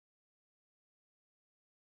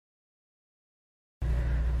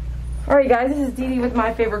Alright guys, this is Dee Dee with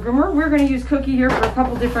My Favorite Groomer. We're going to use Cookie here for a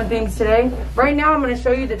couple different things today. Right now I'm going to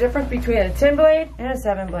show you the difference between a 10 blade and a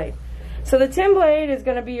 7 blade. So the 10 blade is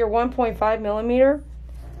going to be your 1.5 millimeter.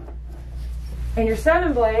 And your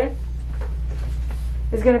 7 blade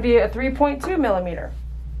is going to be a 3.2 millimeter.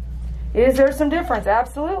 Is there some difference?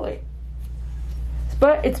 Absolutely.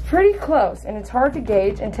 But it's pretty close and it's hard to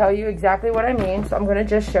gauge and tell you exactly what I mean. So I'm going to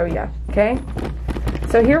just show you. Okay?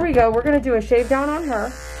 So here we go. We're going to do a shave down on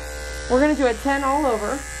her. We're going to do a 10 all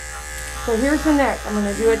over. So here's the neck. I'm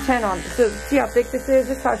going to do a 10 on. So see how thick this is?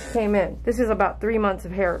 This is how she came in. This is about 3 months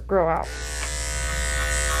of hair grow out.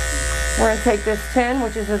 We're going to take this 10,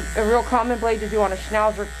 which is a real common blade to do on a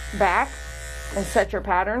schnauzer back, and set your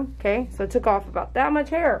pattern. Okay, so it took off about that much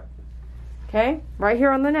hair. Okay, right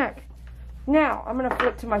here on the neck. Now I'm going to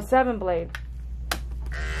flip to my 7 blade.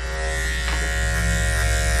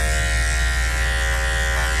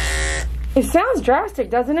 It sounds drastic,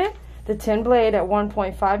 doesn't it? The 10 blade at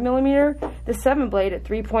 1.5 millimeter, the 7 blade at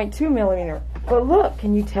 3.2 millimeter. But look,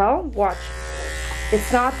 can you tell? Watch.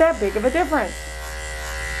 It's not that big of a difference.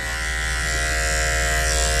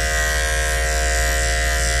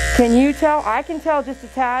 Can you tell? I can tell just a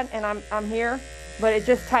tad, and I'm here, but it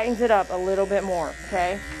just tightens it up a little bit more,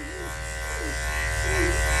 okay?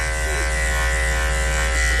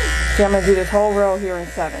 See, I'm going to do this whole row here in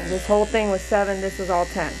 7. This whole thing was 7, this was all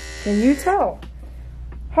 10. Can you tell?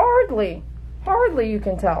 Hardly you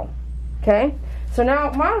can tell. Okay, so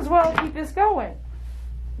now might as well keep this going.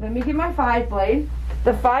 Let me get my 5 blade.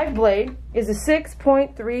 The 5 blade is a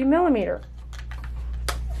 6.3 millimeter.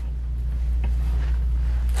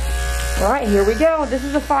 All right, here we go. This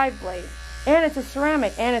is a 5 blade, and it's a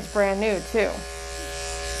ceramic, and it's brand new too.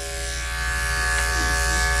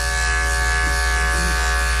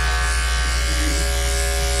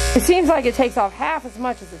 It seems like it takes off half as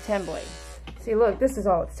much as a 10 blade. See, look, this is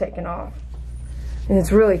all it's taken off. And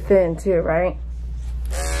it's really thin too, right?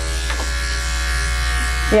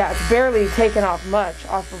 Yeah, it's barely taken off much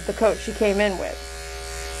off of the coat she came in with.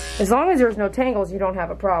 As long as there's no tangles, you don't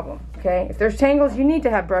have a problem, okay? If there's tangles, you need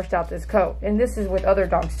to have brushed out this coat. And this is with other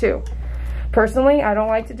dogs too. Personally, I don't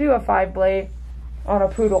like to do a 5 blade on a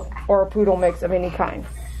poodle or a poodle mix of any kind.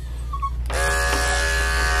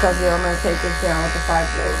 So here, I'm going to take this down with the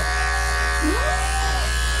 5 blade.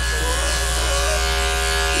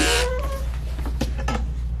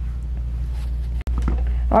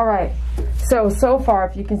 Alright, so far,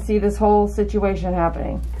 if you can see this whole situation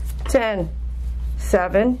happening. 10,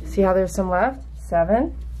 7, see how there's some left?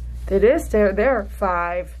 7, it is there,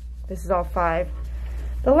 5, this is all 5.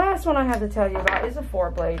 The last one I have to tell you about is a 4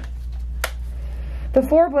 blade. The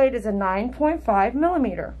 4 blade is a 9.5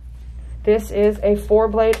 millimeter. This is a 4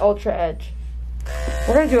 blade ultra edge.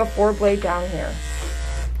 We're going to do a 4 blade down here.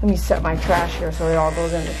 Let me set my trash here so it all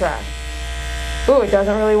goes in the trash. Ooh, it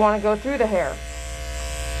doesn't really want to go through the hair.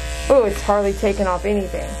 Ooh, it's hardly taken off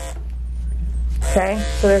anything. Okay,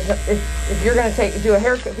 so if you're going to do a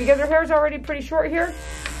haircut, because her hair's already pretty short here,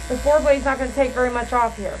 the 4 blade's not going to take very much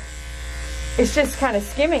off here. It's just kind of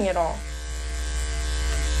skimming it all.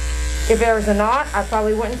 If there was a knot, I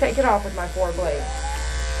probably wouldn't take it off with my 4 blade.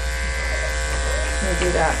 Let me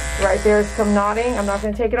do that. Right there's some knotting. I'm not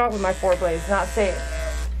going to take it off with my 4 blade. It's not safe,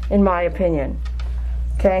 in my opinion.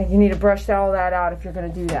 Okay, you need to brush all that out if you're going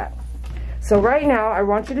to do that. So right now, I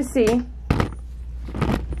want you to see.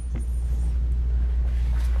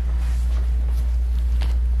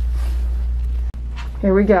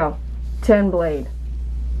 Here we go. 10 blade,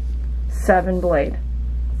 7 blade,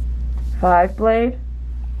 5 blade,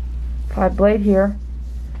 5 blade here,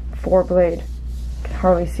 4 blade.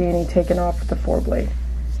 Hardly see any taken off with the 4 blade.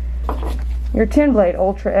 Your 10 blade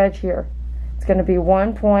ultra edge here, it's going to be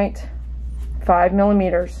 1.5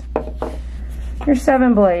 millimeters. Your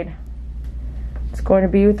 7 blade, it's going to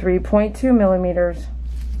be 3.2 millimeters.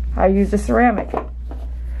 I used a ceramic.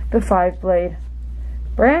 The 5 blade,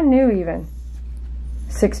 brand new even,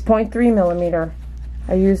 6.3 millimeter.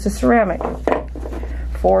 I used a ceramic.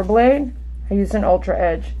 4 blade, I used an ultra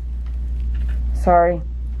edge. Sorry.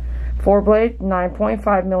 4 blade,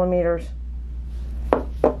 9.5 millimeters.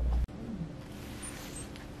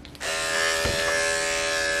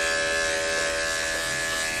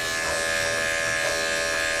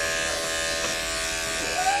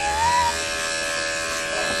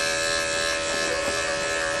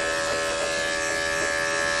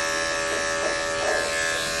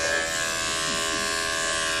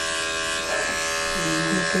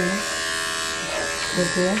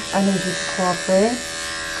 Okay. I need you to cooperate.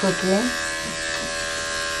 Cooking.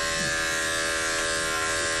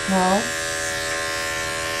 No.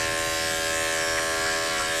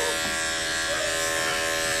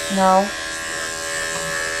 No.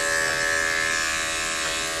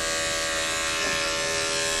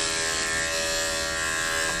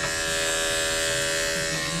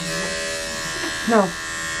 No.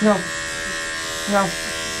 No. No.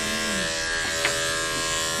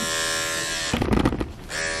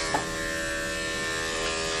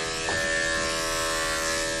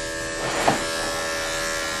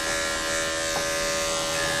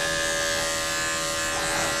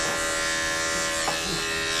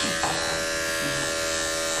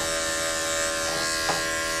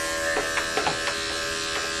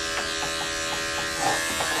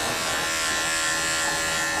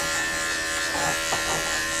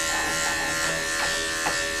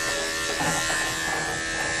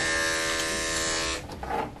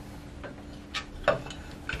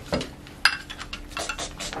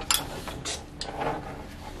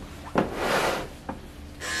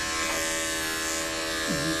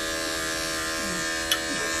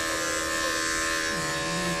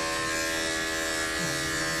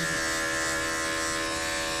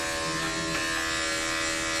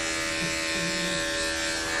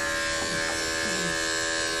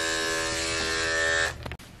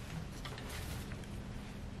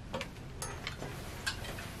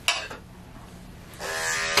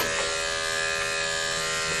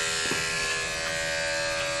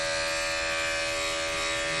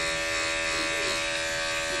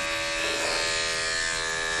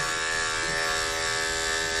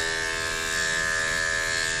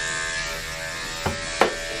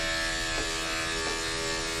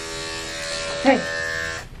 Hey,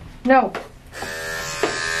 no.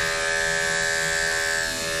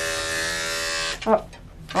 Oh,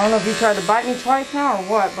 I don't know if you tried to bite me twice now or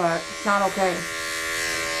what, but it's not okay.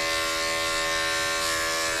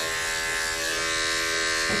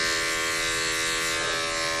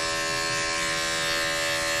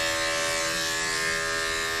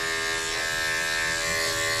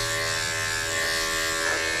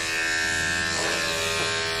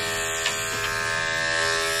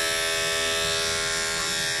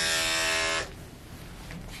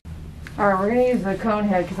 Alright, we're going to use the cone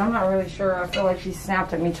head because I'm not really sure. I feel like she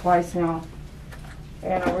snapped at me twice now.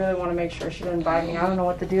 And I really want to make sure she didn't bite me. I don't know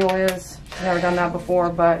what the deal is. She's never done that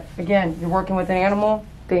before. But again, you're working with an animal,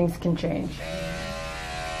 things can change.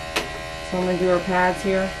 So I'm going to do her pads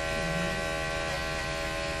here.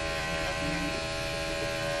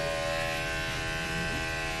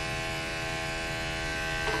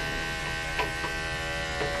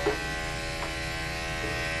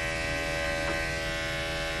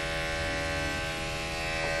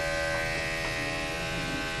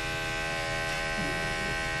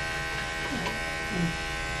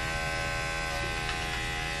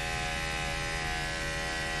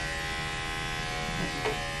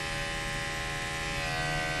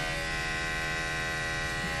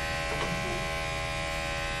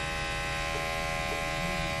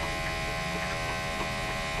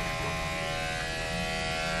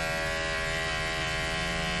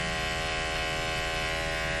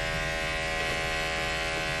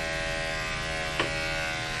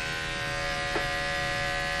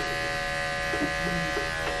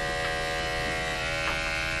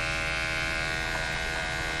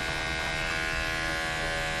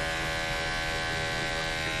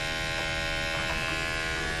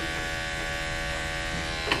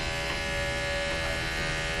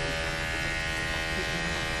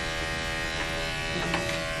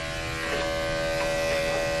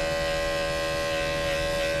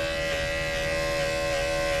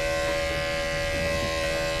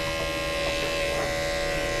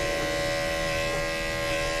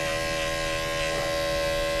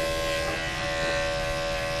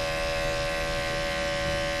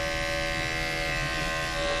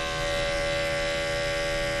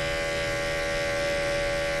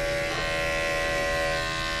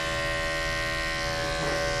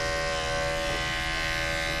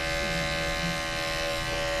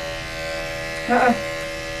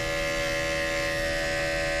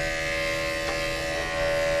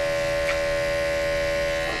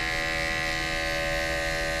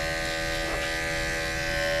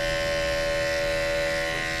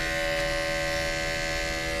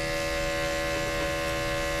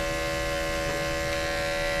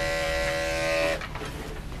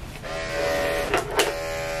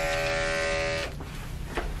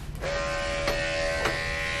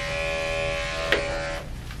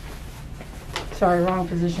 Sorry, wrong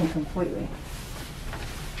position completely.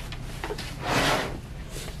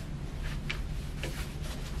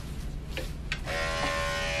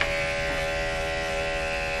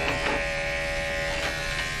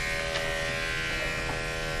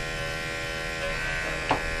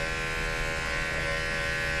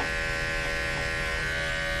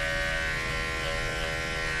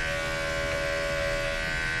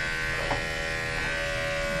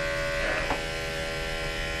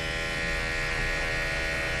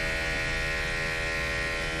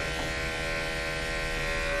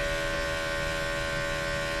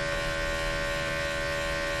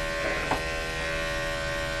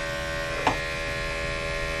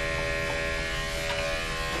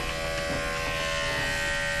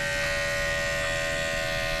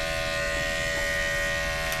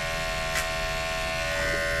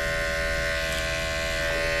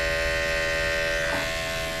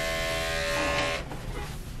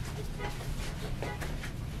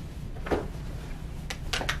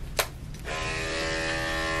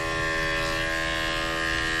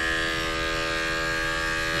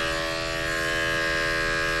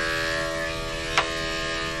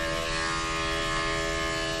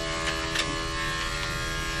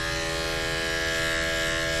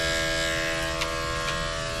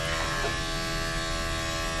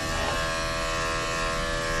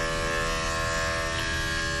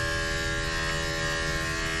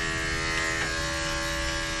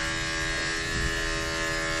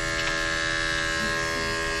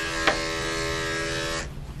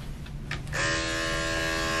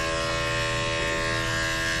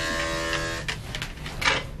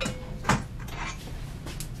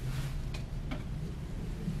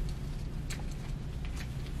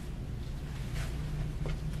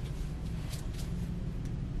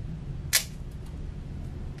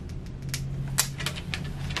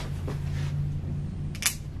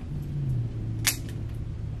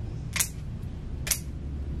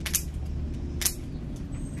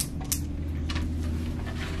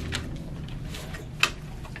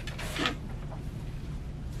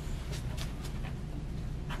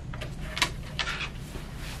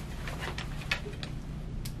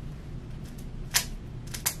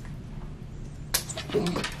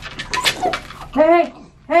 Hey,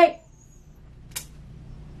 hey.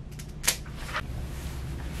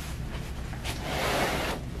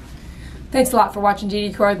 Thanks a lot for watching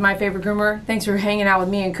DD Croy with My Favorite Groomer. Thanks for hanging out with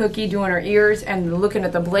me and Cookie, doing her ears and looking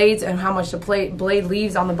at the blades and how much the blade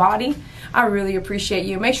leaves on the body. I really appreciate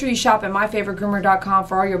you. Make sure you shop at myfavoritegroomer.com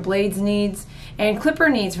for all your blades needs and clipper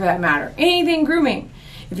needs for that matter. Anything grooming.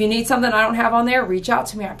 If you need something I don't have on there, reach out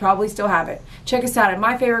to me. I probably still have it. Check us out at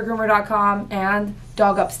myfavoritegroomer.com and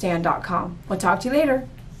dogupstand.com. We'll talk to you later.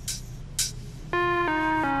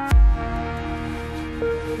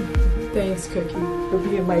 Thanks, Cookie, for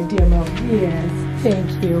being my demo. Yes,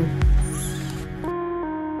 thank you.